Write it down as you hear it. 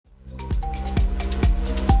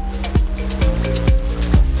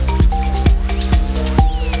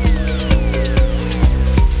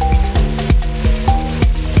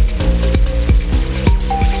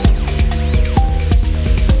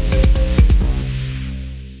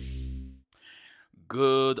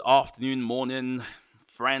Good afternoon, morning,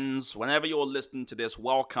 friends. Whenever you're listening to this,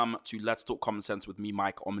 welcome to Let's Talk Common Sense with me,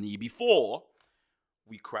 Mike Omni. Before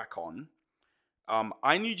we crack on,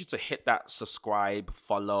 I need you to hit that subscribe,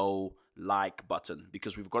 follow, like button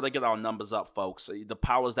because we've got to get our numbers up, folks. The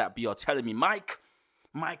powers that be are telling me, Mike,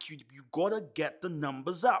 you got to get the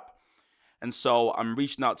numbers up. And so I'm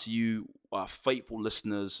reaching out to you, faithful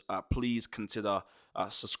listeners. Please consider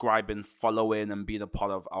subscribing, following, and being a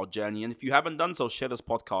part of our journey. And if you haven't done so, share this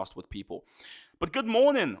podcast with people. But good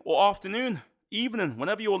morning or afternoon, evening,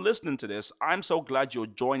 whenever you're listening to this, I'm so glad you're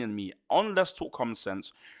joining me on Let's Talk Common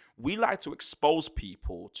Sense. We like to expose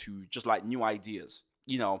people to just like new ideas,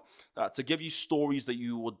 to give you stories that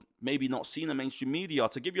you would maybe not see in the mainstream media,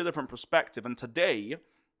 to give you a different perspective. And today,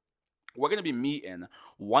 we're going to be meeting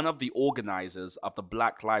one of the organizers of the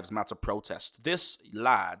Black Lives Matter protest. This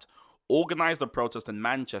lad organized a protest in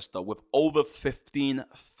Manchester with over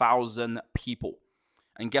 15,000 people.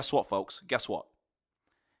 And guess what, folks? Guess what?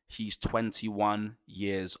 He's 21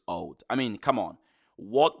 years old. I mean, come on.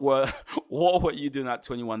 What were you doing at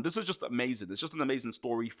 21? This is just amazing. It's just an amazing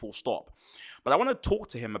story, full stop. But I want to talk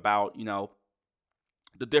to him about,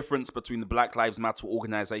 the difference between the Black Lives Matter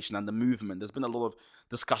organization and the movement. There's been a lot of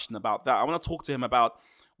discussion about that. I want to talk to him about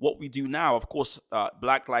what we do now. Of course,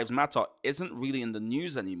 Black Lives Matter isn't really in the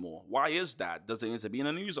news anymore. Why is that? Does it need to be in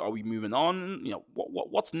the news? Are we moving on?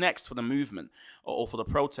 What's next for the movement or for the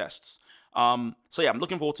protests? I'm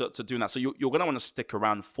looking forward to doing that. So you're going to want to stick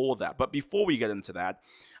around for that. But before we get into that,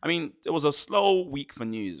 it was a slow week for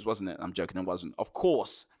news, wasn't it? I'm joking, it wasn't. Of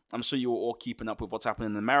course, I'm sure you're all keeping up with what's happening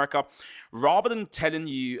in America. Rather than telling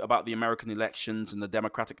you about the American elections and the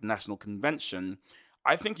Democratic National Convention,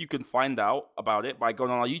 I think you can find out about it by going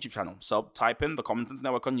on our YouTube channel. So type in the Common Sense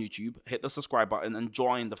Network on YouTube, hit the subscribe button, and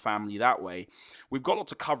join the family that way. We've got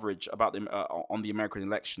lots of coverage about them on the American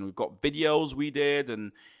election. We've got videos we did,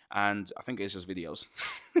 and I think it's just videos.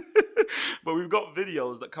 But we've got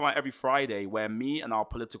videos that come out every Friday where me and our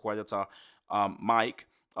political editor, Michael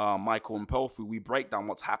Mpelfu, we break down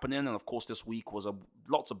what's happening. And of course, this week was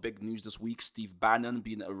lots of big news this week. Steve Bannon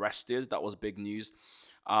being arrested. That was big news.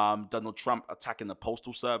 Donald Trump attacking the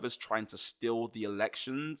Postal Service, trying to steal the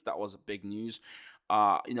elections. That was big news.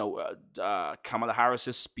 Kamala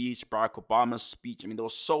Harris's speech, Barack Obama's speech. There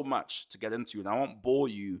was so much to get into, and I won't bore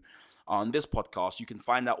you on this podcast. You can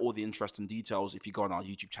find out all the interesting details if you go on our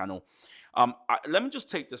YouTube channel. Let me just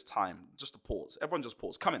take this time just to pause. Everyone just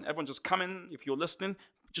pause. Everyone just come in. If you're listening,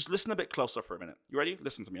 just listen a bit closer for a minute. You ready?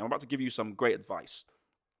 Listen to me. I'm about to give you some great advice.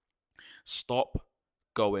 Stop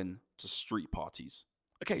going to street parties.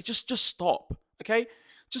 Okay, just stop. Okay,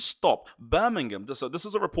 just stop. Birmingham. This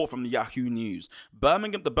is a report from the Yahoo News.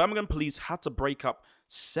 The Birmingham police had to break up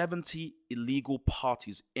 70 illegal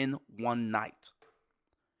parties in one night.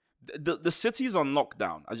 The city is on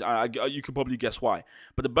lockdown. You could probably guess why.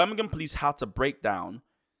 But the Birmingham police had to break down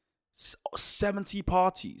 70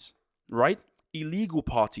 parties, right? Illegal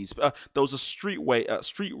parties. There was a street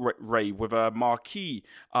rave with a marquee.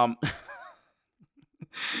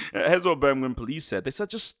 Here's what Birmingham police said. They said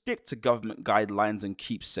just stick to government guidelines and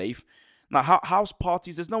keep safe. Now, house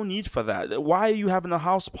parties, there's no need for that. Why are you having a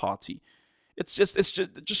house party? It's just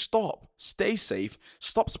stop. Stay safe.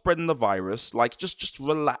 Stop spreading the virus. Just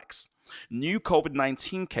relax. New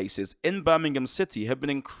COVID-19 cases in Birmingham City have been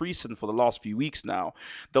increasing for the last few weeks now.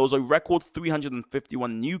 There was a record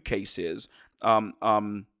 351 new cases on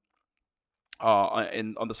the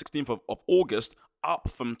 16th of August,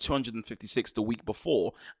 up from 256 the week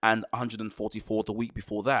before and 144 the week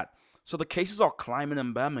before that. So the cases are climbing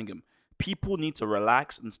in Birmingham. People need to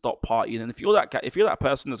relax and stop partying. And if you're that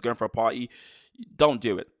person that's going for a party, don't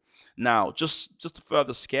do it. Now, just to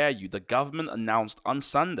further scare you, the government announced on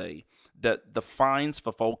Sunday that the fines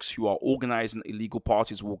for folks who are organizing illegal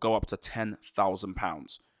parties will go up to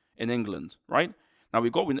 £10,000 in England, right? Now, we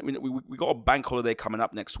got a bank holiday coming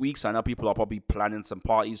up next week, so I know people are probably planning some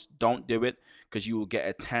parties. Don't do it, because you will get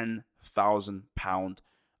a £10,000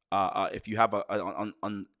 if you have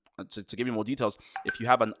to give you more details, if you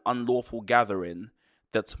have an unlawful gathering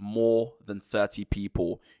that's more than 30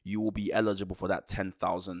 people, you will be eligible for that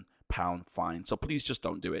 £10,000 fine. So please just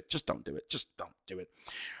don't do it. Just don't do it. Just don't do it.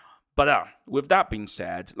 But with that being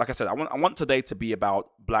said, like I said, I want today to be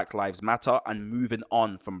about Black Lives Matter and moving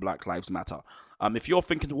on from Black Lives Matter. If you're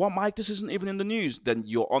thinking, well, Mike, this isn't even in the news, then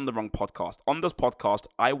you're on the wrong podcast. On this podcast,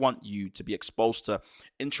 I want you to be exposed to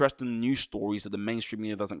interesting news stories that the mainstream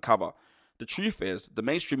media doesn't cover. The truth is, the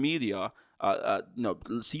mainstream media,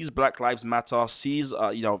 sees Black Lives Matter, sees,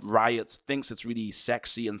 riots, thinks it's really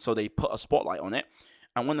sexy, and so they put a spotlight on it.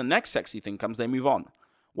 And when the next sexy thing comes, they move on.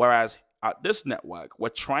 Whereas at this network, we're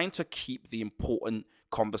trying to keep the important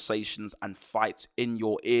conversations and fights in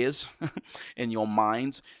your ears, in your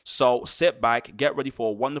minds. So sit back, get ready for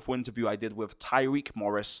a wonderful interview I did with Tyreek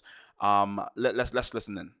Morris. Let's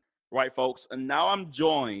listen in. Right, folks, and now I'm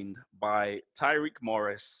joined by Tyreek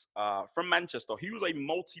Morris from Manchester. He was a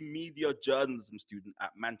multimedia journalism student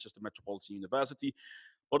at Manchester Metropolitan University,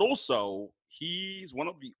 but also he's one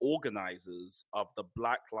of the organizers of the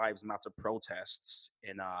Black Lives Matter protests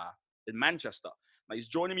in Manchester. Now he's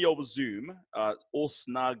joining me over Zoom, all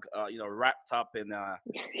snug, wrapped up in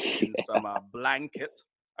some blanket.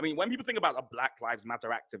 I mean, when people think about a Black Lives Matter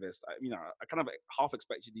activist, I kind of half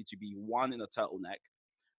expect you to be one in a turtleneck,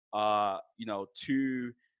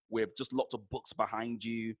 two with just lots of books behind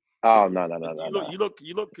you. Oh, no. You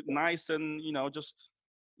look nice and just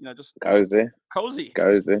Cozy, cozy.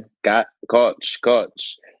 cozy. Coach.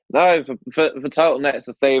 No, for turtlenecks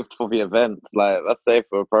are saved for the events. Like that's saved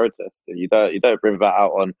for a protester. You don't bring that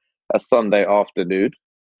out on a Sunday afternoon.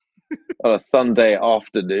 On a Sunday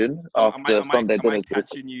afternoon So after Sunday am I dinner.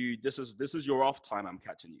 catching you? This is your off time. I'm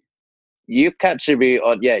catching you. You catching me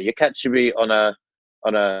on you're catching me on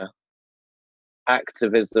a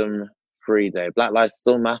activism free day. Black lives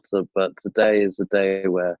still matter, but today is the day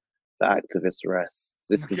where the activists rest.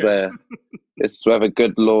 Okay. This is where the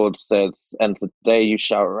good Lord says, and today you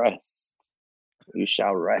shall rest. You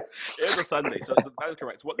shall It is a rest. Sunday, so that is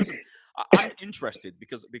correct. Well, listen, I'm interested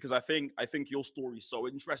because I think your story is so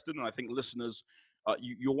interesting, and I think listeners,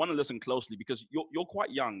 you want to listen closely because you're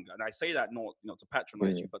quite young, and I say that not to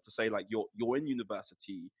patronize Mm. you, but to say like you're in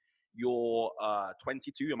university, you're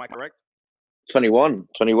 22, am I correct? 21,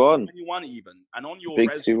 21. 21 even, and on your Big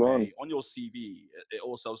 2-1. resume, on your CV, it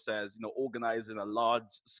also says organizing a large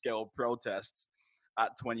scale protest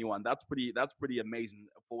at 21. That's pretty amazing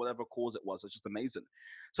for whatever cause it was. It's just amazing.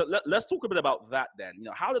 So let's talk a bit about that then.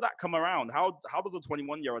 How did that come around? How does a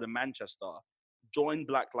 21-year-old in Manchester join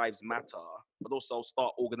Black Lives Matter, but also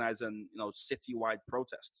start organizing citywide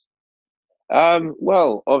protests?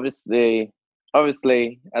 Well, obviously,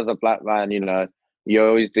 as a black man, you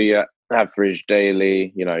always do your average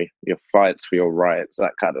daily, your fights for your rights,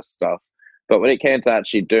 that kind of stuff. But when it came to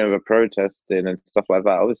actually doing the protesting and stuff like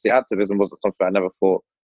that, obviously activism wasn't something I never thought.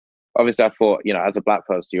 Obviously, I thought, as a black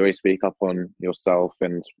person, you always speak up on yourself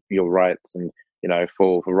and your rights and,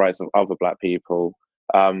 for rights of other black people.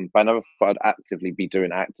 But I never thought I'd actively be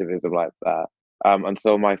doing activism like that.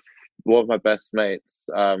 Until one of my best mates,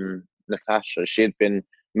 Natasha, she had been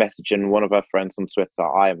messaging one of her friends on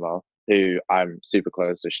Twitter, Ima, who I'm super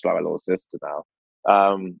close to. She's like my little sister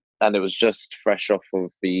now. And it was just fresh off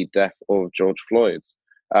of the death of George Floyd.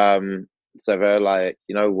 So they're like,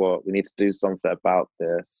 you know what, we need to do something about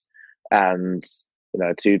this. And,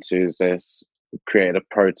 Tutu's this created a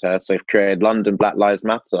protest. They've created London Black Lives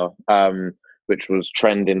Matter, which was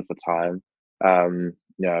trending for time. Um,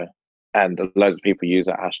 you know, and loads of people use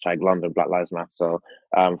that hashtag London Black Lives Matter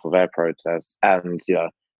for their protests. And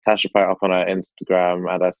Tasha put it up on her Instagram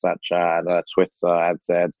and her Snapchat and her Twitter and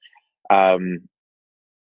said, um,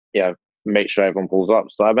 yeah, make sure everyone pulls up.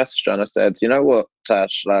 So I messaged her and I said, you know what,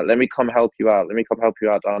 Tash, let me come help you out. Let me come help you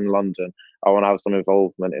out down in London. I want to have some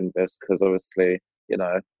involvement in this because obviously,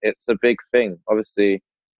 it's a big thing. Obviously,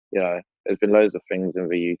 there's been loads of things in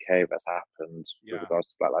the UK that's happened with Yeah. regards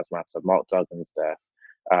to Black Lives Matter. Mark Duggan's death,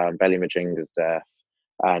 Belly Majinga's death,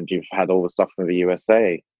 and you've had all the stuff from the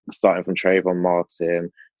USA, starting from Trayvon Martin,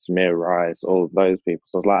 Samir Rice, all of those people.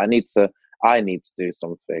 So I was like, I need to do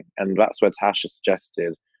something, and that's where Tasha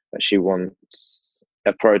suggested that she wants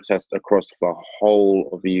a protest across the whole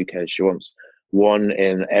of the UK. She wants one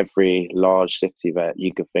in every large city that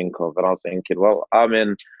you could think of. And I was thinking, well, I'm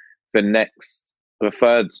in the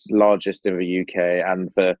third largest in the UK, and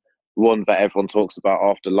the one that everyone talks about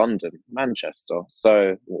after London, Manchester.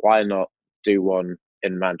 So why not do one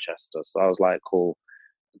in Manchester? So I was like, cool.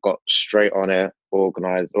 Got straight on it,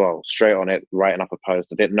 straight on it, writing up a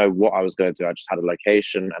post. I didn't know what I was going to do. I just had a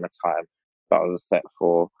location and a time that I was set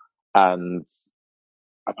for. And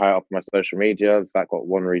I put it up on my social media. That got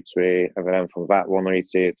one retweet. And then from that one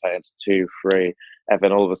retweet, it turned into two, three. And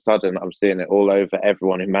then all of a sudden, I'm seeing it all over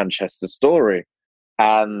everyone in Manchester's story.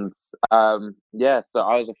 And so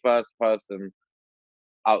I was the first person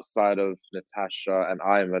outside of Natasha and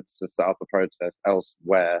Ima to set up a protest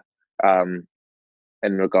elsewhere.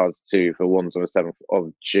 In regards to the ones on the 7th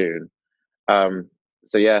of June. Um,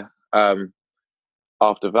 so yeah,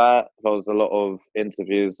 after that, there was a lot of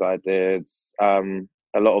interviews I did,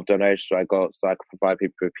 a lot of donations I got so I could provide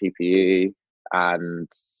people with PPE and,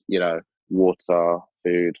 water,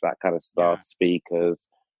 food, that kind of Yeah. stuff, speakers.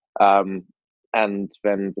 Um, and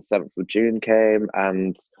then the 7th of June came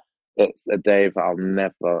and It's a day that I'll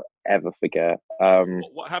never ever forget.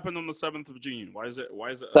 What happened on the 7th of June? Why is it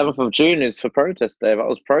a 7th of June is for protest day. That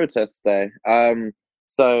was protest day.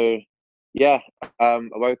 So yeah, I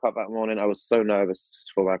woke up that morning. I was so nervous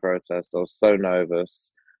for my protest. I was so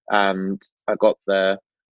nervous, and I got there,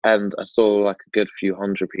 and I saw like a good few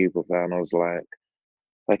hundred people there, and I was like,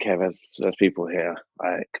 okay, there's people here.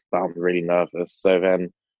 Like, but I'm really nervous. So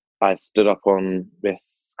then I stood up on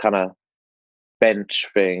this kind of bench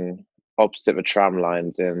thing opposite the tram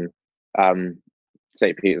lines in um,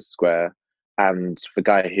 St. Peter's Square. And the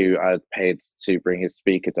guy who I'd paid to bring his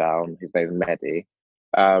speaker down, his name's Mehdi,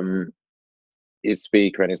 um, his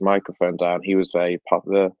speaker and his microphone down. He was very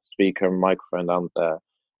popular speaker and microphone down there.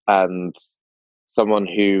 And someone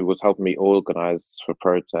who was helping me organize for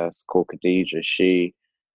protests called Khadija, she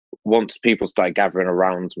once people started gathering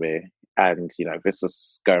around me, and this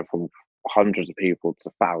is going from hundreds of people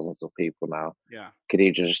to thousands of people now. yeah?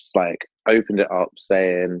 Khadija just like opened it up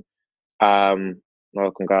saying,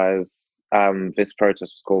 welcome guys. This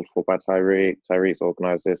protest was called for by Tyreek. Tyreek's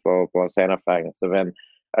organised this, blah, blah, blah, saying a thanks. So then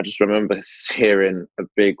I just remember hearing a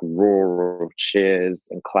big roar of cheers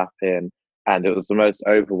and clapping. And it was the most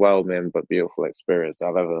overwhelming but beautiful experience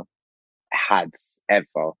I've ever had,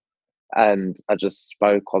 ever. And I just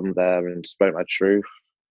spoke on there and spoke my truth.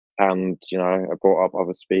 And I brought up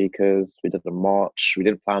other speakers. We did a march. We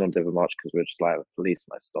didn't plan on doing a march because we were just like, the police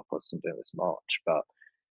might stop us from doing this march. But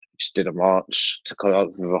we just did a march, took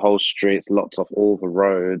out the whole streets, locked off all the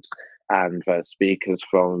roads, and the speakers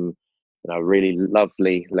from a really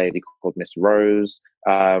lovely lady called Miss Rose,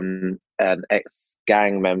 an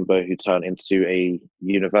ex-gang member who turned into a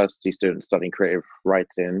university student studying creative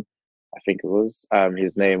writing, I think it was.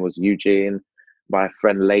 His name was Eugene. My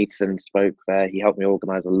friend Leighton spoke there. He helped me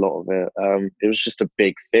organize a lot of it. It was just a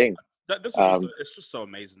big thing. This is just Um, it's just so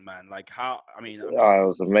amazing, man. Like how I mean, I'm just it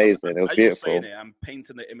was amazing. It was as you're saying beautiful. it, I'm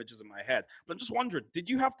painting the images in my head. But I'm just wondering, did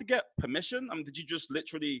you have to get permission? I mean, did you just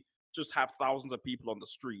literally just have thousands of people on the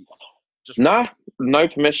streets? Just Nah, no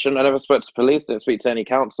permission. I never spoke to police. Didn't speak to any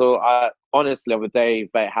council. I honestly, on the day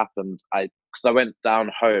that it happened, because I went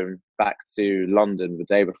down home back to London the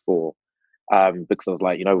day before, because I was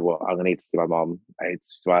like, you know what, I'm gonna need to see my mom. I need to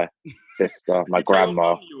see my sister, did my you tell your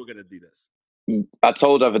grandma. mum you were gonna do this? I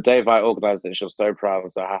told her the day that I organised it. She was so proud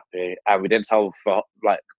and so happy, and we didn't tell for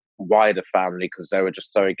like wider family because they were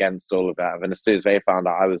just so against all of that. And then as soon as they found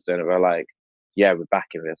out I was doing it, they were like, "Yeah, we're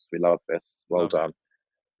backing this. We love this. Well Love it. done."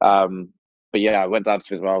 Um, but yeah, I went down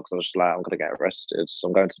to Israel because I was just like, I'm gonna get arrested, so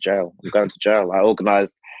I'm going to jail. I'm going to jail. I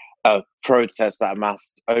organised a protest that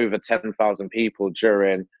amassed over 10,000 people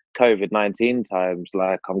during COVID-19 times.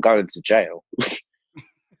 Like, I'm going to jail.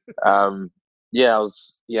 um, yeah,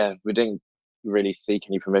 we didn't really seek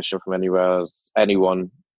any permission from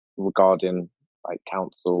anyone regarding like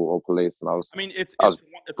council or police, and I mean, I was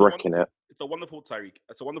it's a bricking wonderful it. it's a wonderful Tyreek.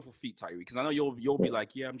 It's a wonderful feat, Tyreek. Because I know you'll be like,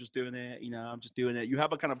 yeah, I'm just doing it. I'm just doing it. You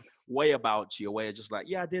have a kind of way about you, a way of just like,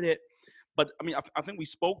 yeah, I did it. But I mean, I think we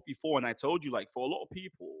spoke before, and I told you like for a lot of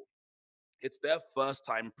people, it's their first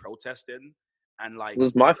time protesting, and like It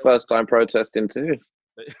was my first time protesting too.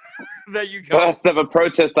 there you go. First ever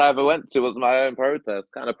protest I ever went to was my own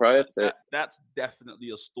protest. Kind of poetic. That's definitely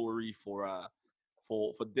a story for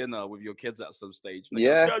dinner with your kids at some stage. And they go,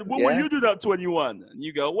 Yeah, Dad, what were yeah. you doing at 21? And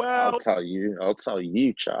you go, well, I'll tell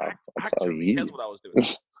you, child. I'll tell actually, here's you. what I was doing.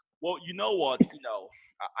 Well, you know what?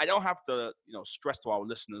 I don't have to, stress to our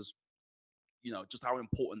listeners, just how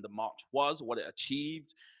important the march was, what it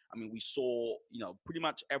achieved. I mean, we saw, pretty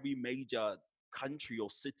much every major country or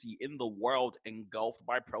city in the world engulfed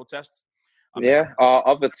by protests. I mean, Yeah, our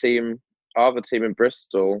other team in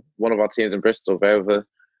Bristol, one of our teams in Bristol, they were the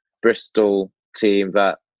Bristol team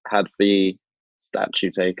that had the statue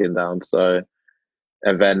taken down. So,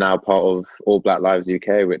 and they're now part of All Black Lives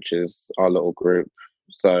UK, which is our little group.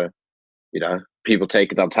 So, people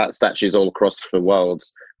taking down statues all across the world.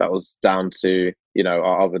 That was down to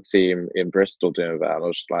our other team in Bristol doing that. And I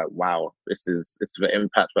was just like, wow, this is the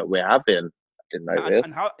impact that we're having. I didn't know and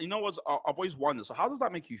this. how what I've always wondered. So how does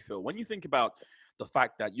that make you feel when you think about the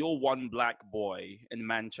fact that you're one black boy in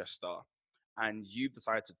Manchester, and you've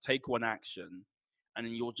decided to take one action, and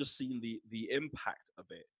then you're just seeing the impact of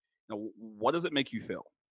it? What does it make you feel?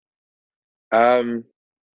 Um,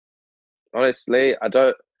 Honestly, I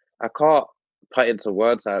can't put into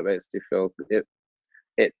words how it makes you feel. It,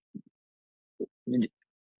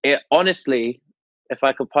 it honestly, if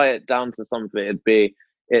I could put it down to something,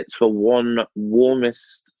 it's the one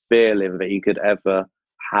warmest feeling that you could ever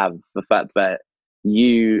have. The fact that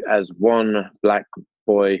you, as one black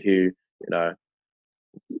boy who,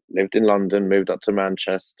 lived in London, moved up to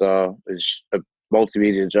Manchester, is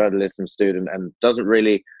multimedia journalism student and doesn't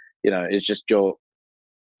really, it's just your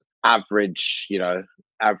average,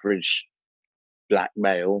 average black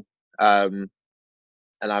male. Um,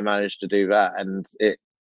 and I managed to do that,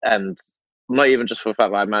 and not even just for the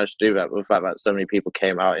fact that I managed to do that, but the fact that so many people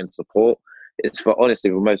came out in support. It's for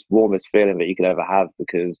honestly the most warmest feeling that you could ever have,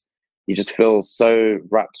 because you just feel so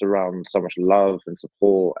wrapped around so much love and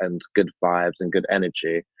support and good vibes and good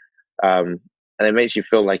energy. Um, and it makes you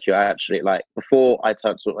feel like you're actually like when I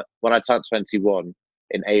turned 21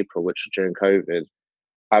 in April, which was during COVID,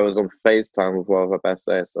 I was on FaceTime with one of my best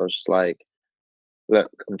days. So I was just like, look,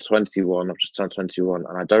 I'm 21. I've just turned 21,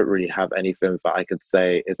 and I don't really have anything that I could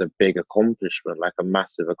say is a big accomplishment, like a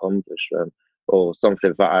massive accomplishment, or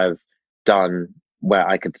something that I've done where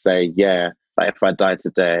I could say, yeah, like if I die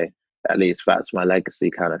today, at least that's my legacy,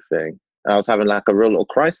 kind of thing. And I was having like a real little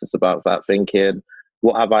crisis about that, thinking,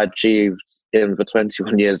 what have I achieved in the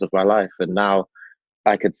 21 years of my life? And now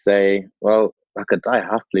I could say, well, I could die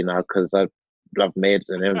happily now because I've made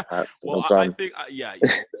an impact and Well, I've I done. think, yeah,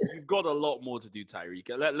 you've got a lot more to do, Tyreek.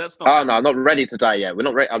 Let's not Oh get no, I'm into not ready to die yet. We're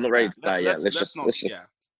not ready. I'm not ready yeah. to die yet. Let's not Let's yeah. just.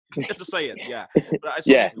 Let's just say it, yeah. But I saw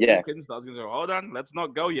you Yeah, yeah. walk in, so I was gonna say, hold on, let's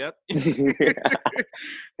not go yet.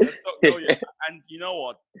 Let's not go yet. And you know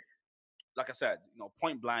what? Like I said,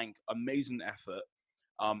 point blank, amazing effort,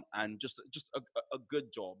 and just a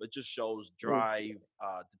good job. It just shows drive,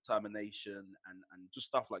 determination, and just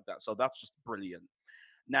stuff like that. So that's just brilliant.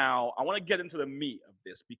 Now, I want to get into the meat of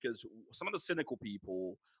this because some of the cynical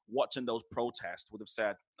people watching those protests would have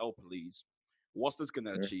said, "Oh, please, what's this going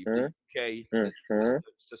to achieve? The Mhm, UK is mhm.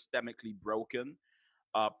 systemically broken.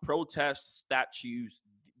 Protests, statues,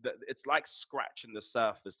 it's like scratching the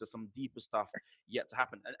surface. There's some deeper stuff yet to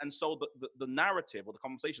happen." And so the narrative or the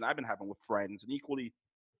conversation I've been having with friends and equally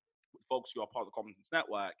with folks who are part of the Common Sense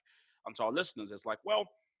Network and to our listeners is like, well,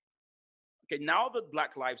 okay, now that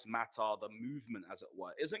Black Lives Matter, the movement, as it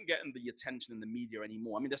were, isn't getting the attention in the media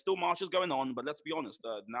anymore. I mean, there's still marches going on, but let's be honest,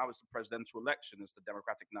 now it's the presidential election, it's the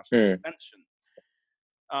Democratic National Mm. Convention.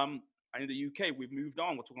 And in the UK, we've moved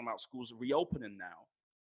on. We're talking about schools reopening now.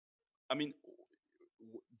 I mean,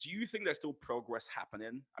 do you think there's still progress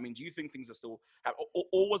happening? I mean, do you think things are still,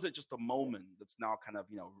 or was it just a moment that's now kind of,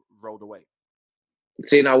 rolled away?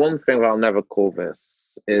 See, now one thing that I'll never call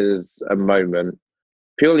this is a moment,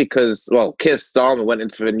 purely because, well, Keir Starmer went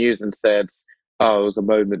into the news and said, "Oh, it was a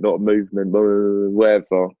moment, not a movement,"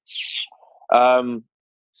 whatever. Um,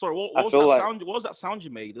 Sorry, I what was feel that like, sound? What was that sound you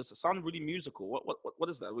made? It sounded really musical. What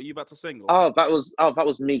is that? Were you about to sing? Or? that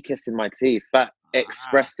was me kissing my teeth. That Ah,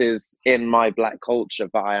 expresses in my black culture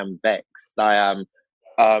that I am vexed. I am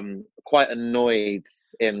quite annoyed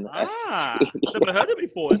in a I've never heard it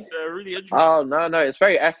before. It's really interesting. Oh no, no, it's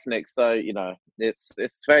very ethnic. So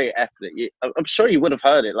it's very ethnic. I'm sure you would have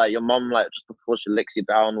heard it, like your mom, like just before she licks you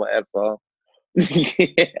down, whatever.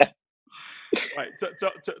 Yeah. Right.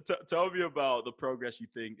 Tell me about the progress you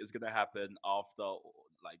think is going to happen after,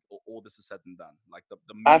 like, all this is said and done. Like the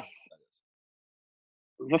I, movement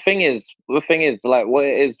that is. the thing is, like, what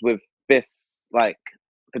it is with this, like,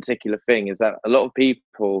 particular thing is that a lot of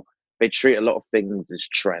people, they treat a lot of things as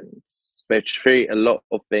trends. They treat a lot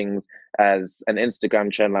of things as an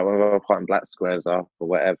Instagram trend, like when we were putting black squares up or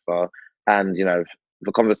whatever. And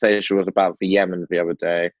the conversation was about the Yemen the other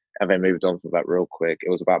day, and they moved on from that real quick. It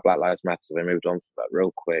was about Black Lives Matter. They moved on from that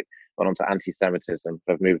real quick. Went on to anti-Semitism.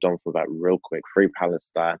 They've moved on from that real quick. Free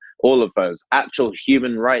Palestine. All of those actual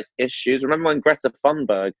human rights issues. Remember when Greta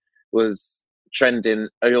Thunberg was trending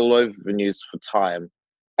all over the news for time,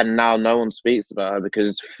 and now no one speaks about her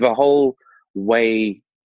because the whole way,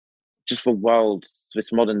 just the world,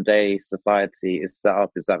 this modern day society is set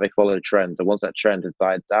up is that they follow trends, and once that trend has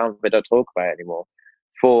died down, they don't talk about it anymore.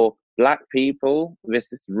 For black people,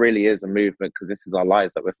 this really is a movement because this is our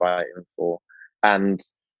lives that we're fighting for. And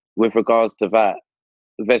with regards to that,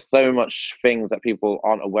 there's so much things that people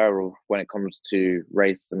aren't aware of when it comes to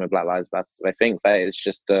racism and Black Lives Matter. So I think that it's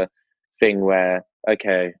just a thing where,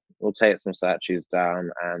 okay, we'll take some statues down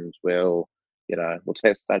and we'll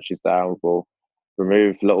take statues down, we'll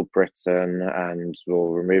remove Little Britain and we'll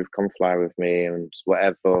remove Come Fly With Me and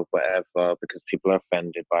whatever, because people are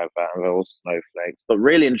offended by that and they're all snowflakes. But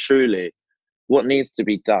really and truly, what needs to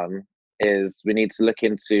be done is we need to look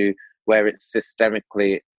into where it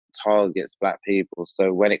systemically targets black people.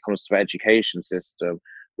 So when it comes to the education system,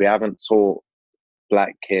 we haven't taught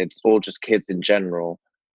black kids or just kids in general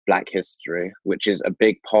black history, which is a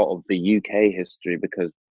big part of the UK history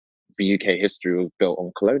because the UK history was built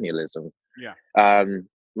on colonialism. Yeah.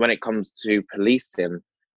 When it comes to policing,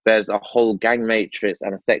 there's a whole gang matrix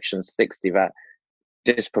and a section 60 that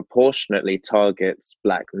disproportionately targets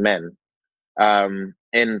black men. In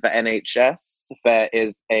the NHS, there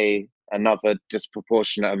is another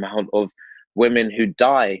disproportionate amount of women who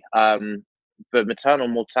die. The maternal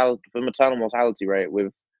mortality rate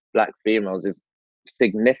with black females is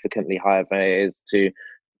significantly higher than it is to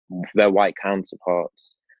their white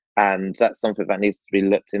counterparts. And that's something that needs to be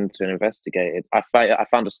looked into and investigated. I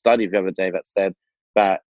found a study the other day that said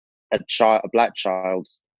that a black child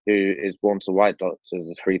who is born to white doctors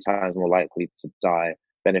is 3 times more likely to die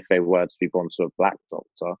than if they were to be born to a black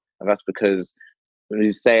doctor. And that's because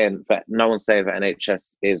he's saying that no one's saying that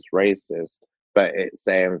NHS is racist, but it's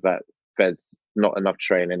saying that there's not enough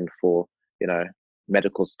training for,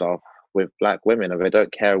 medical staff with black women, and they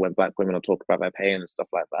don't care when black women are talking about their pain and stuff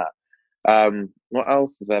like that. What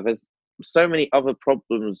else is there? There's so many other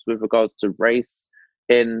problems with regards to race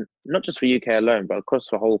in not just the UK alone, but across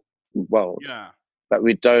the whole world Yeah.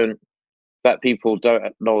 that that people don't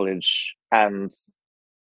acknowledge, and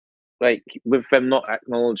like with them not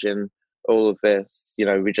acknowledging all of this,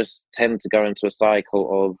 we just tend to go into a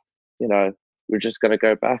cycle of, we're just going to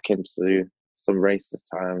go back into some racist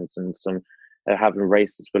times and some having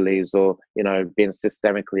racist beliefs, or being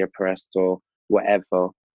systemically oppressed or whatever.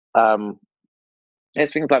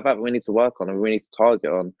 It's things like that we need to work on and we need to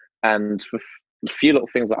target on. And for a few little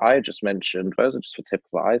things that I just mentioned, those are just the tip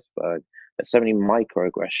of the iceberg. There's so many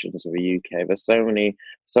microaggressions in the UK. There's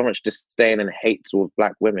so much disdain and hate towards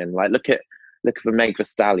black women. Like look at the Meg Thee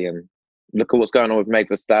Stallion. Look at what's going on with Meg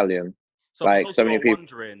Thee Stallion. So like for so those who many are people.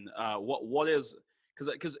 wondering, what is,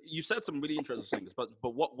 because you said some really interesting things, but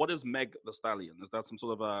what is Meg Thee Stallion? Is that some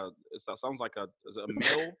sort of sounds like is it a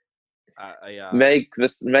male? Meg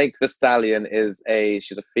Thee Stallion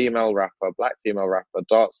she's a female rapper, black female rapper,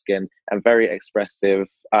 dark skinned and very expressive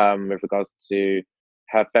with regards to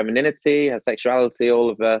her femininity, her sexuality, all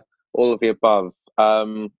of the above.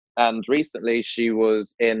 And recently she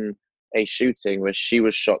was in a shooting where she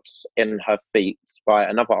was shot in her feet by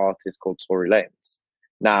another artist called Tory Lanez.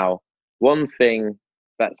 Now, one thing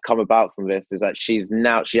that's come about from this is that she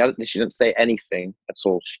didn't say anything at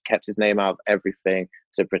all. She kept his name out of everything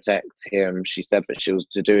to protect him. She said that she was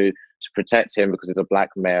to protect him because he's a black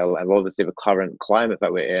male, and obviously the current climate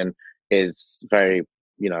that we're in is very,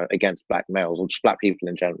 against black males or just black people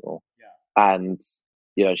in general. Yeah. And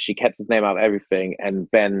she kept his name out of everything, and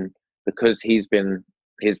then because his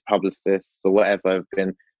publicists or whatever have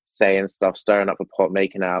been saying stuff, stirring up the pot,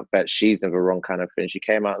 making out that she's in the wrong kind of thing, she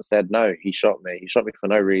came out and said, no, he shot me for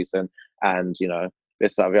no reason, and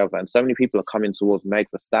this, that, the other. And so many people are coming towards Meg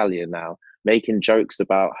Thee Stallion now, making jokes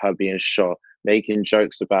about her being shot, making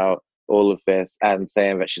jokes about all of this, and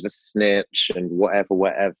saying that she's a snitch and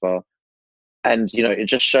whatever. And it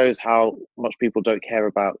just shows how much people don't care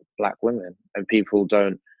about black women, and people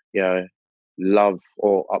don't love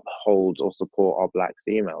or uphold or support our black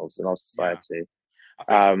females in our society.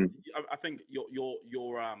 I think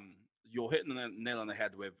you're hitting the nail on the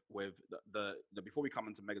head with the before we come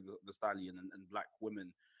into Megan Thee Stallion and black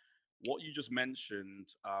women, what you just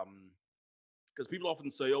mentioned. Because people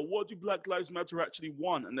often say, "Oh, what do Black Lives Matter actually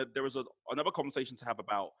want?" And there is another conversation to have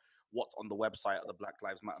about what's on the website of the Black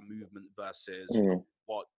Lives Matter movement versus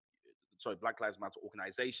Black Lives Matter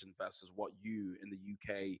organization versus what you in the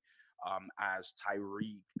UK, as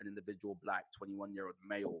Tyreek, an individual black 21-year-old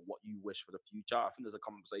male, what you wish for the future. I think there's a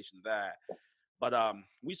conversation there. But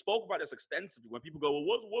we spoke about this extensively when people go,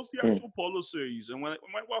 well, what's the actual policies? And well,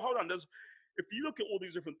 hold on. If you look at all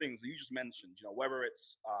these different things that you just mentioned, whether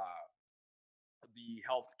it's the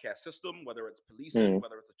healthcare system, whether it's policing,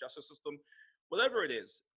 whether it's the justice system, whatever it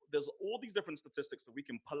is, there's all these different statistics that we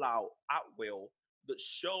can pull out at will that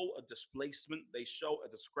show a displacement, they show a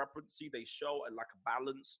discrepancy, they show a lack of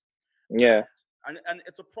balance. Yeah. And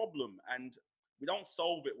it's a problem, and we don't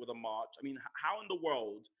solve it with a march. I mean, how in the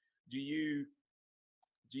world do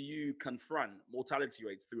you confront mortality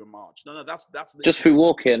rates through a march? No, that's just through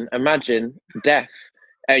walking. Imagine death.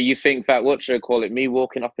 You think that me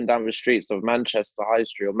walking up and down the streets of Manchester High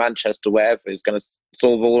Street or Manchester wherever is going to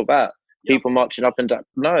solve all of that? Yeah, people marching up and down.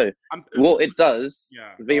 No. What it does,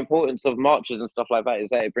 the importance of marches and stuff like that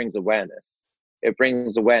is that it brings awareness. It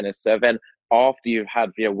brings awareness. So then after you've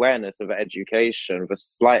had the awareness of education, the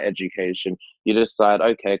slight education, you decide,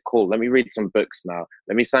 okay, cool, let me read some books now.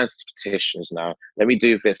 Let me sign some petitions now. Let me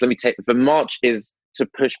do this. The march is to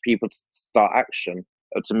push people to start action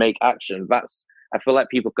or to make action. I feel like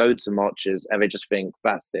people go to marches and they just think,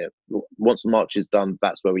 that's it. Once the march is done,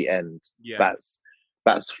 that's where we end. Yeah.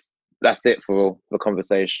 That's it for the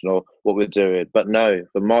conversation or what we're doing. But no,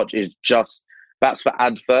 the march is that's for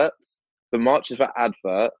adverts. The march is for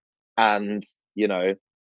advert, and the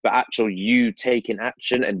actual you taking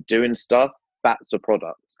action and doing stuff, that's the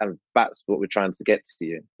product. And that's what we're trying to get to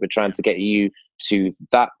you. We're trying to get you to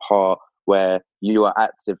that part where you are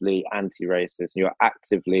actively anti-racist, you're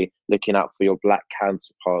actively looking out for your black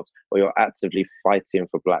counterparts, or you're actively fighting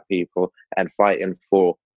for black people and fighting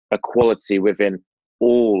for equality within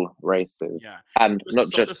all races, Yeah. and not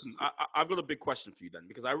So just listen, I've got a big question for you then,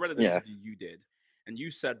 because I read an yeah, interview you did, and you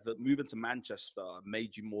said that moving to Manchester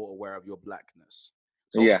made you more aware of your blackness.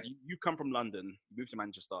 So yeah, obviously you come from London, you moved to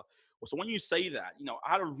Manchester. Well, so when you say that,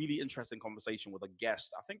 I had a really interesting conversation with a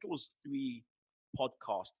guest. I think it was maybe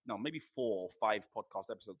 4 or 5 podcast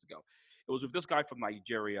episodes ago. It was with this guy from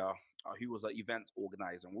Nigeria, who was an event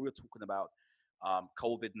organizer, and we were talking about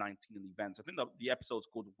COVID-19 and events. I think the episode's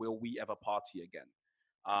called "Will We Ever Party Again?"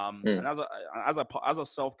 mm. And as a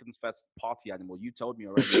self-confessed party animal, you told me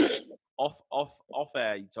already off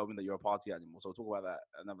air. You told me that you're a party animal. So we'll talk about that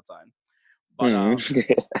another time. But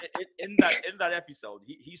Mm. in that episode,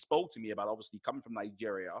 he spoke to me about obviously coming from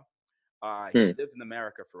Nigeria. He Mm. lived in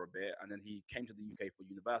America for a bit, and then he came to the UK for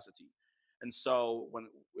university. And so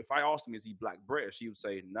if I asked him is he Black British, he would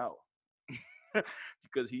say no,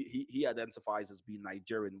 because he identifies as being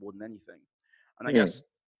Nigerian more than anything. And I Mm. guess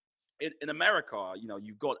in America,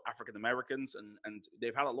 you've got African Americans, and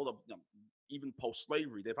they've had a lot of, even post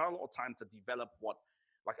slavery, they've had a lot of time to develop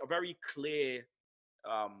like a very clear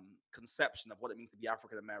conception of what it means to be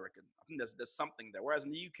African American. I think there's something there. Whereas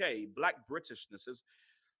in the UK, Black Britishness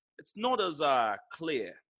it's not as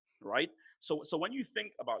clear, right? So when you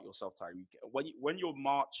think about yourself, Tyreek, when you're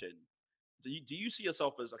marching, do you see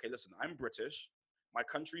yourself as, okay, listen, I'm British, my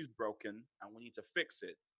country's broken, and we need to fix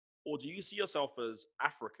it, or do you see yourself as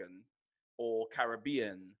African or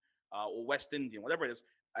Caribbean or West Indian, whatever it is,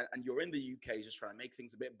 and you're in the UK just trying to make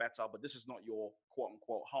things a bit better, but this is not your quote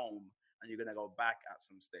unquote home, and you're gonna go back at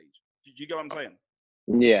some stage? Do you get what I'm saying?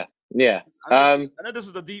 Yeah, yeah. I know this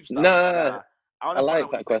is the deep stuff, but No, I want I to find out like what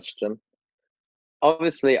you that think. question.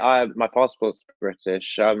 Obviously, my passport's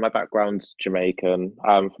British. My background's Jamaican.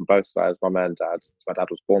 From both sides, my mum and dad. My dad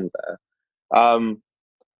was born there.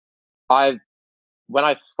 I when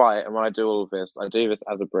I fight and when I do all of this, I do this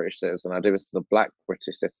as a British citizen. I do this as a Black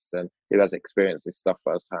British citizen who has experienced this stuff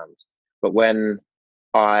firsthand. But when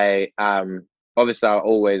I obviously, I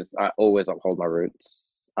always uphold my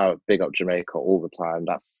roots. I big up Jamaica all the time.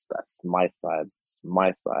 That's my side.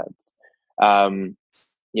 My side. Um,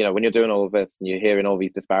 when you're doing all of this and you're hearing all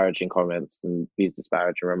these disparaging comments and these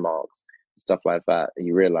disparaging remarks, stuff like that,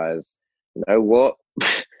 you realize, you know what,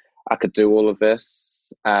 I could do all of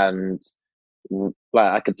this, and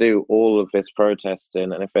like I could do all of this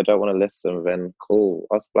protesting, and if they don't want to listen, then cool.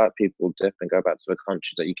 Us black people dip and go back to the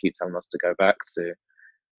countries that you keep telling us to go back to.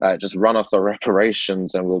 Just run us our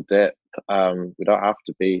reparations and we'll dip. We don't have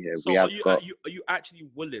to be here. We So have got are you actually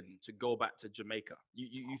willing to go back to Jamaica? You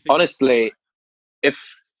think you could go honestly, back?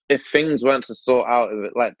 if things weren't to sort out,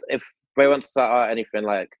 like if they weren't to sort out anything,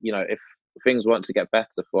 like if things weren't to get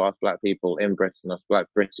better for us black people in Britain, us black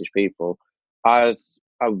British people, I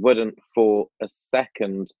I wouldn't for a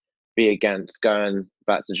second be against going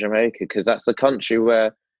back to Jamaica, because that's a country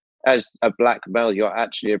where, as a black male, you're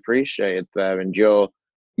actually appreciated there, and you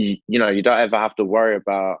don't ever have to worry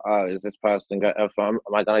about, oh, is this person going, am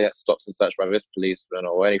I going to get stopped and searched by this policeman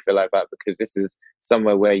or anything like that, because this is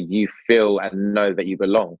somewhere where you feel and know that you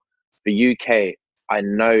belong. The UK, I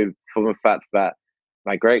know from the fact that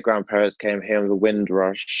my great grandparents came here in the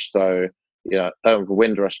Windrush, so the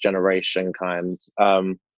Windrush generation kind.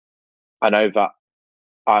 I know that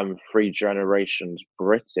I'm 3 generations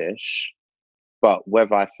British, but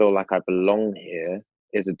whether I feel like I belong here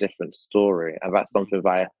is a different story, and that's Mm. something that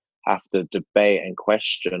I have to debate and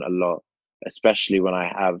question a lot, especially when I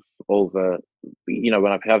have all the,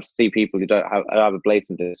 when I have see people who don't have a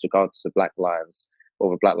blatant disregard to Black lives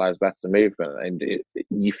or the Black Lives Matter movement, and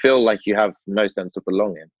you feel like you have no sense of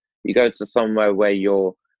belonging. You go to somewhere where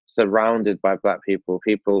you're surrounded by Black people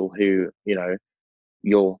who,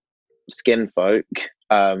 your skin folk,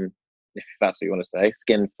 if that's what you want to say,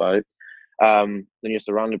 skin folk, then you're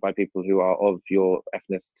surrounded by people who are of your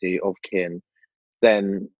ethnicity, of kin,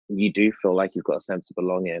 then you do feel like you've got a sense of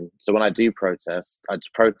belonging. So when I do protest, I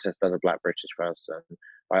protest as a Black British person.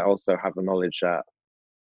 I also have the knowledge that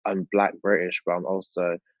I'm Black British, but I'm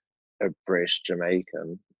also a British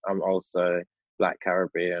Jamaican. I'm also Black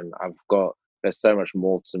Caribbean. There's so much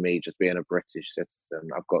more to me just being a British citizen.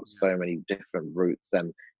 I've got Yeah. so many different roots,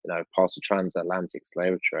 and past the transatlantic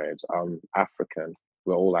slave trade. I'm African.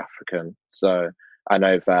 We're all African. So I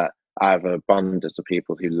know that I have an abundance of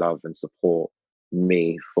people who love and support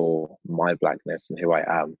me for my blackness and who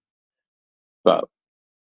I am. But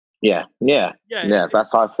Yeah, yeah, Yeah, yeah.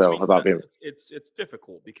 That's how I I feel mean, about being. it's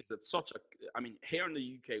difficult because it's such a. I mean, here in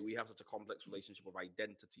the UK, we have such a complex relationship with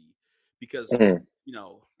identity because Mm,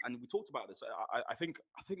 and we talked about this. I think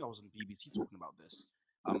I was on BBC talking about this.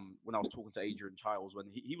 When I was talking to Adrian Childs, when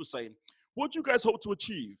he was saying, "What do you guys hope to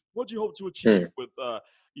achieve? What do you hope to achieve mm, with?"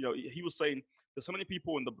 He was saying there's so many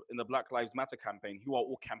people in the Black Lives Matter campaign who are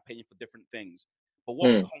all campaigning for different things, but what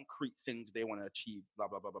mm. concrete things they want to achieve? Blah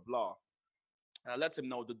blah blah blah blah. And I let him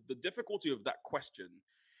know the difficulty of that question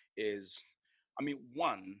is, I mean,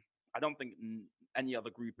 one, I don't think any other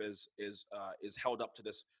group is held up to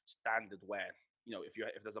this standard where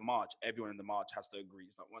if there's a march, everyone in the march has to agree.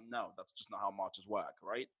 It's like, well, no, that's just not how marches work,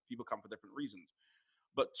 right? People come for different reasons.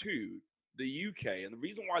 But two, the UK, and the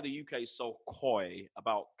reason why the UK is so coy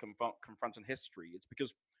about confronting history, it's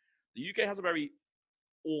because the UK has a very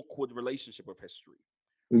awkward relationship with history.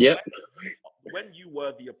 Yep. When you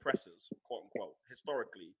were the oppressors, quote unquote,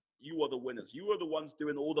 historically, you were the winners. You were the ones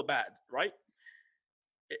doing all the bad, right?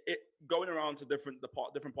 It going around to different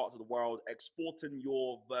parts of the world, exporting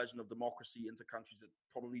your version of democracy into countries that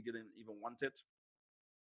probably didn't even want it.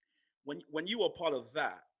 When you were part of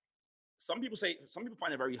that, some people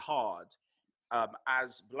find it very hard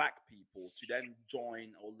as black people to then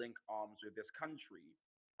join or link arms with this country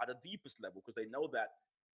at the deepest level because they know that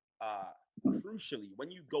uh, crucially, when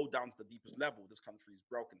you go down to the deepest level, this country is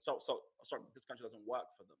broken. So sorry, this country doesn't work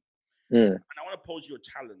for them. Mm. And I want to pose you a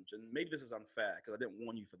challenge, and maybe this is unfair because I didn't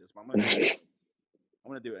warn you for this, but I'm going to do it.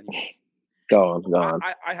 I'm going to do it anyway. Go on, go I, on.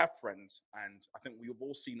 I, I have friends, and I think we've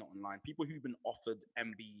all seen it online. People who've been offered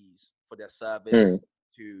MBEs for their service Mm.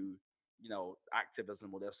 to,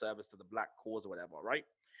 activism or their service to the black cause or whatever, right?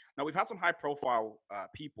 Now we've had some high-profile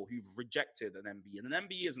people who've rejected an MBE, and an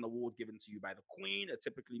MBE is an award given to you by the Queen. It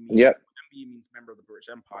typically means Yep. MBE means member of the British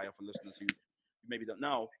Empire for listeners who maybe don't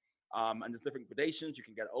know. And there's different gradations. You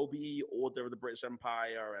can get OBE, Order of the British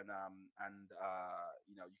Empire, and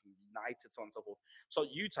you can be knighted, so on and so forth. So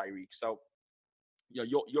you, Tyreek, so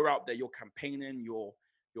you're out there, you're campaigning, you're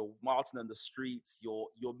marching in the streets, you're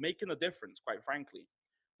making a difference, quite frankly.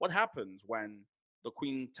 What happens when the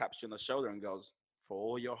Queen taps you on the shoulder and goes, "For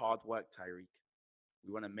all your hard work, Tyreek,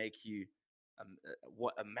 we want to make you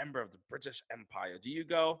a member of the British Empire"? Do you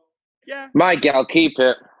go, "Yeah"? My gal, keep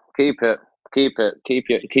it, keep it, keep it,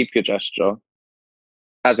 keep your gesture.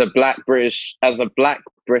 As a black British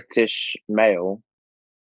male,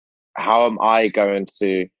 how am I going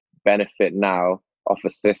to benefit now of a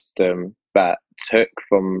system that took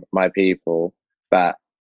from my people, that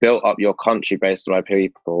built up your country based on my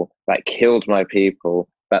people, that killed my people,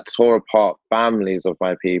 that tore apart families of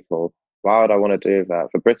my people? Why would I want to do that?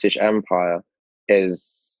 The British Empire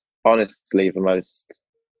is honestly the most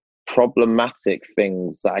problematic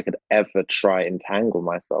things that I could ever try entangle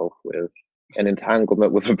myself with. An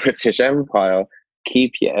entanglement with the British Empire.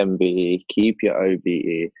 Keep your MBE, keep your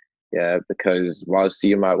OBE, yeah, because whilst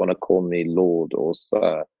you might want to call me Lord or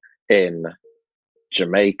Sir in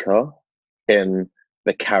Jamaica, in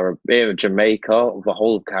the Caribbean, Jamaica, the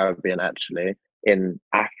whole of Caribbean actually, in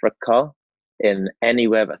Africa, in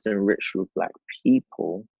anywhere that's enriched with black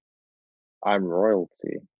people, I'm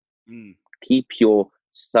royalty. Mm. Keep your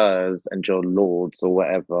sirs and your lords or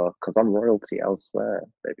whatever, because I'm royalty elsewhere,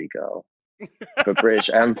 baby girl. The British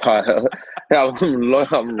Empire,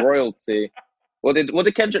 I'm royalty. What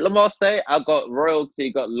did Kendrick Lamar say? I got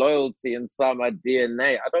royalty, got loyalty inside my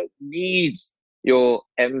DNA. I don't need your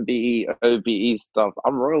MBE, OBE stuff.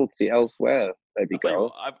 I'm royalty elsewhere, baby I'll tell you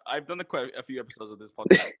what, girl. I've done quite a few episodes of this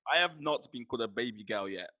podcast. I have not been called a baby girl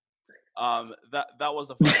yet. That was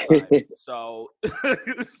the first time. So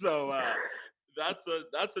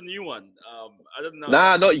that's a new one. I didn't know.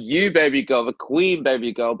 Nah, not you, baby girl. The queen,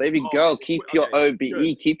 baby girl. Baby Oh, okay, girl, keep your okay, good.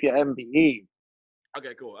 OBE, keep your MBE.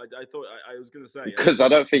 Okay, cool. I thought I was gonna say. Because I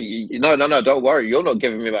don't think no, no, no. Don't worry. You're not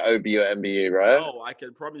giving me my OBE or MBE, right? No, I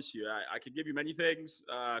can promise you. I can give you many things.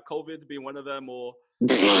 COVID being one of them, or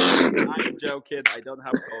I'm joking. I don't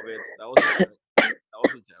have COVID. That was a joke. That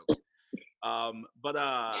was a joke. But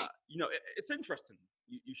it's interesting.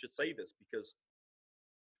 You should say this because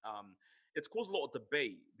um, it's caused a lot of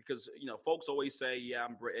debate because folks always say, "Yeah,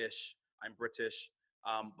 I'm British,"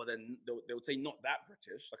 but then they would say, "Not that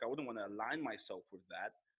British." Like I wouldn't want to align myself with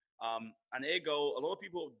that. And ergo, a lot of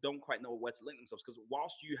people don't quite know where to link themselves because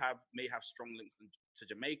whilst you may have strong links to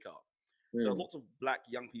Jamaica, there are Mm, lots of black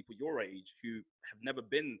young people your age who have never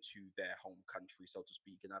been to their home country, so to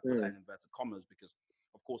speak. And I put that mm, in inverted commas because,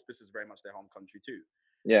 of course, this is very much their home country too.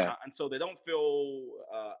 yeah. And so they don't feel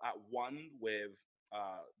at one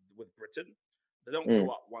uh, with Britain. They don't feel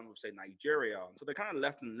Mm, at one with say Nigeria, and so they're kind of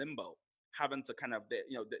left in limbo. having to kind of,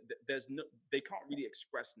 there's no, they can't really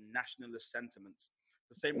express nationalist sentiments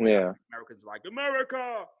the same way Yeah. African Americans like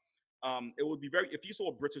America. It would be very, if you saw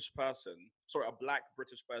a British person, sorry, a black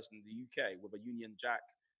British person in the UK with a Union Jack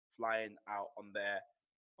flying out on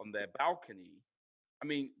their balcony. I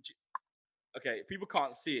mean, okay, people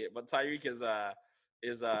can't see it, but Tyreek is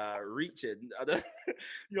reaching. I don't,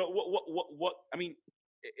 what? I mean,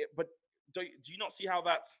 but do you not see how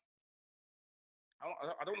that's?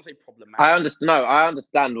 I don't want to say I problematic. understand. No, I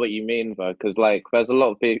understand what you mean though, because like there's a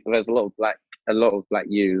lot of people, there's a lot of black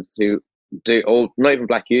youths who do, or not even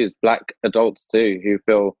black youths, black adults too, who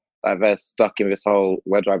feel like they're stuck in this whole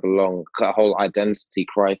where do I belong, whole identity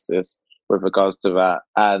crisis with regards to that.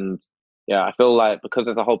 And yeah, I feel like because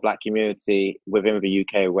there's a whole black community within the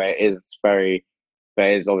UK where it is very,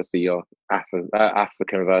 there is obviously your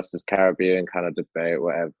African versus Caribbean kind of debate,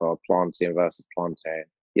 whatever, plantain versus plantain,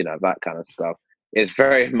 that kind of stuff. It's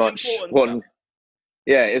very much Important one, stuff.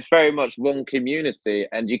 yeah, it's very much one community,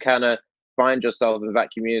 and you kind of find yourself in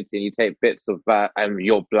that community, and you take bits of that, and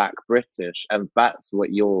you're Black British, and that's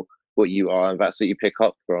what you are, and that's what you pick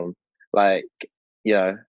up from. Like, you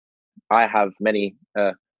know, I have many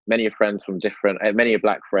friends from different, many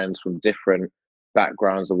Black friends from different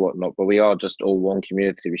backgrounds and whatnot, but we are just all one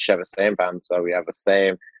community. We share the same banter. We have the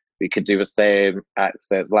same. We could do the same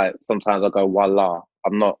accents. Like sometimes I go wallah.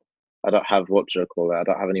 I don't have what you call it. I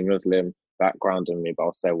don't have any Muslim background in me, but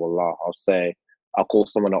I'll say wallah. I'll call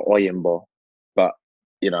someone an oyinbo, but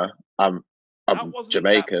you know, I'm That I'm wasn't that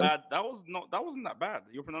Jamaican. bad. That wasn't that bad.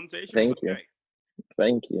 Your pronunciation was Thank you. okay.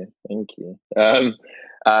 Thank you, thank you.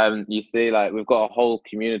 You see, like we've got a whole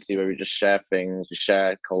community where we just share things, we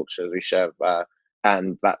share cultures, we share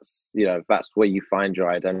and that's where you find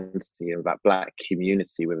your identity in that black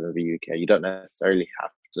community within the UK. You don't necessarily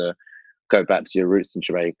have to go back to your roots in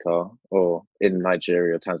Jamaica or in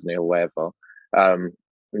Nigeria, Tanzania, or wherever.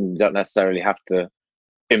 You don't necessarily have to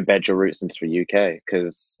embed your roots into the UK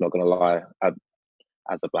because, not gonna lie,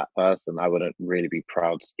 as a black person, I wouldn't really be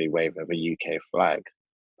proud to be waving a UK flag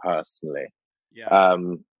personally. Yeah.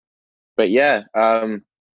 Um, but yeah,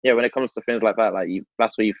 when it comes to things like that,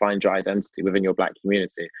 that's where you find your identity within your black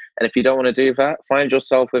community. And if you don't want to do that, find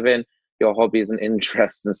yourself within your hobbies and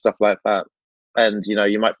interests and stuff like that. And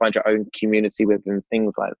you might find your own community within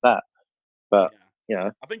things like that. But I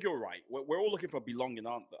think you're right. We're all looking for belonging,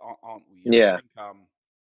 aren't we? And I yeah, think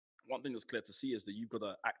one thing that's clear to see is that you've got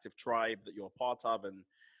an active tribe that you're a part of, and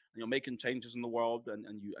you're making changes in the world, and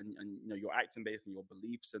you're acting based on your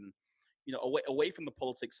beliefs, and away from the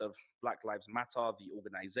politics of Black Lives Matter, the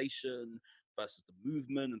organization versus the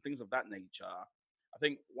movement, and things of that nature. I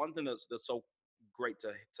think one thing that's so great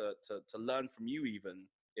to learn from you even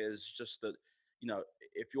is just that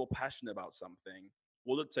if you're passionate about something,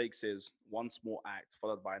 all it takes is one small act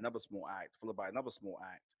followed by another small act followed by another small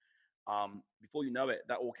act. Before you know it,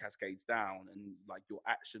 that all cascades down, and like you're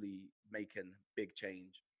actually making big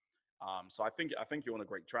change. So I think you're on a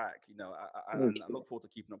great track. And I look forward to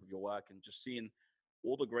keeping up with your work and just seeing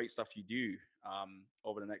all the great stuff you do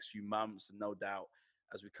over the next few months. And no doubt,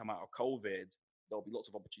 as we come out of COVID, there'll be lots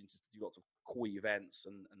of opportunities to do lots of cool events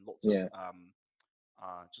and lots of yeah,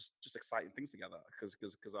 just exciting things together. Because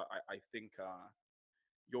I think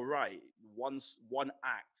you're right. Once one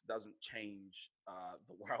act doesn't change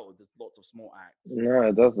the world, there's lots of small acts, no,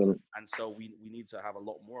 it doesn't. and so we need to have a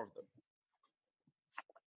lot more of them.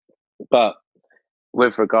 But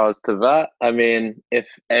with regards to that, I mean, if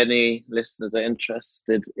any listeners are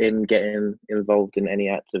interested in getting involved in any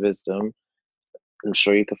activism, I'm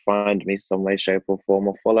sure you can find me some way, shape, or form,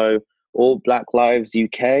 or follow All Black Lives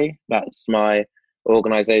UK. That's my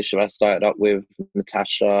organization I started up with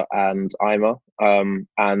Natasha and Ima,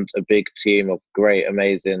 and a big team of great,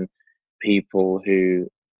 amazing people who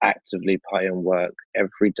actively put in work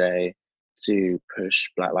every day to push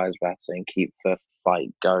Black Lives Matter and keep the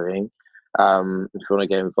fight going. If you want to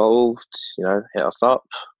get involved, hit us up.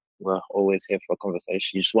 We're always here for a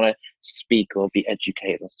conversation. You just want to speak or be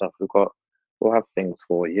educated and stuff. We'll have things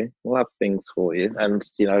for you. We'll have things for you. And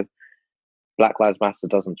Black Lives Matter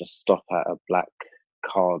doesn't just stop at a black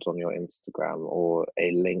card on your Instagram or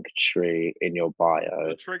a link tree in your bio.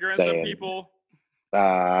 You're triggering some saying, people.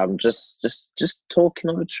 just talking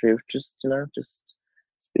on the truth. Just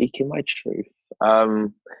speaking my truth.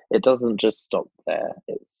 It doesn't just stop there.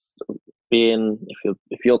 It's being,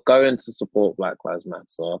 if you're going to support Black Lives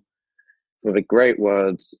Matter, with the great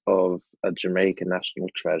words of a Jamaican national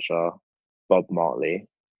treasure, Bob Marley,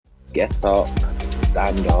 get up,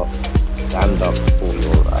 stand up for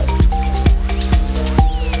your rights.